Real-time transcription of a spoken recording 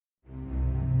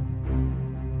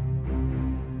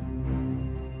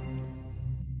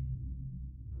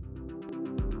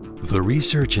The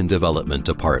Research and Development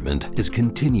Department is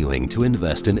continuing to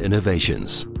invest in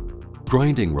innovations.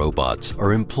 Grinding robots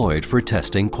are employed for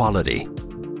testing quality.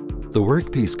 The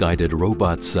workpiece-guided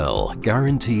robot cell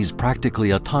guarantees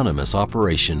practically autonomous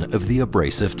operation of the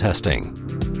abrasive testing.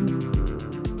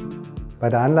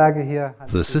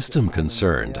 The system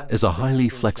concerned is a highly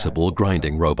flexible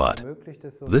grinding robot.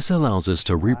 This allows us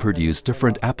to reproduce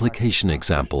different application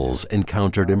examples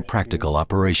encountered in practical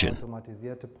operation.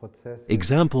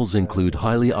 Examples include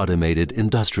highly automated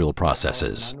industrial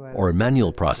processes or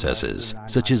manual processes,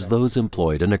 such as those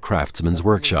employed in a craftsman's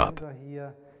workshop.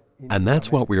 And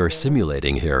that's what we are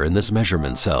simulating here in this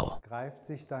measurement cell.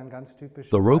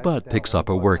 The robot picks up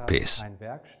a workpiece.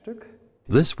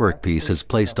 This workpiece is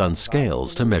placed on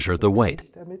scales to measure the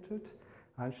weight.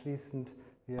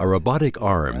 A robotic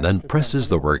arm then presses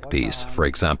the workpiece, for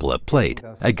example a plate,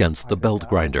 against the belt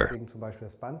grinder.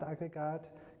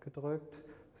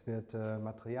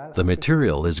 The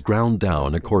material is ground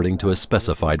down according to a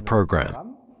specified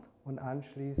program.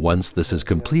 Once this is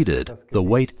completed, the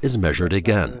weight is measured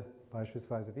again.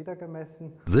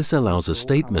 This allows a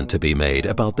statement to be made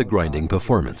about the grinding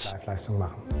performance.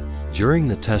 During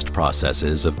the test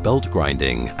processes of belt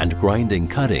grinding and grinding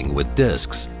cutting with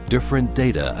discs, different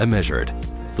data are measured.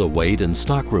 The weight and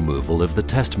stock removal of the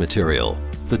test material,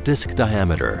 the disc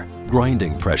diameter,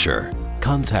 grinding pressure,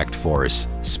 contact force,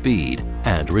 speed,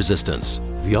 and resistance.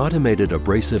 The automated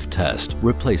abrasive test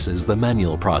replaces the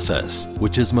manual process,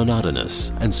 which is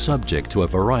monotonous and subject to a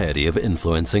variety of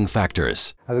influencing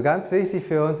factors.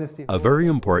 A very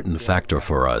important factor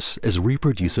for us is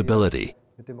reproducibility.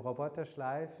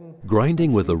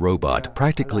 Grinding with a robot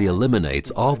practically eliminates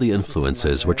all the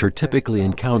influences which are typically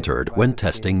encountered when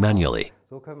testing manually.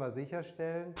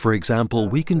 For example,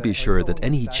 we can be sure that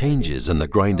any changes in the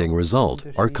grinding result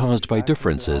are caused by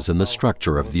differences in the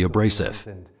structure of the abrasive.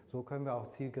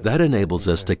 That enables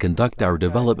us to conduct our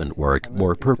development work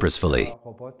more purposefully.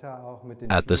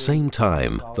 At the same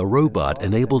time, the robot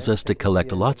enables us to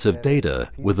collect lots of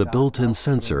data with the built-in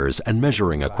sensors and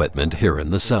measuring equipment here in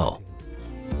the cell.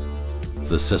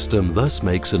 The system thus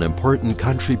makes an important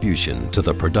contribution to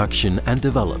the production and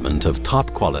development of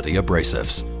top-quality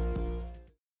abrasives.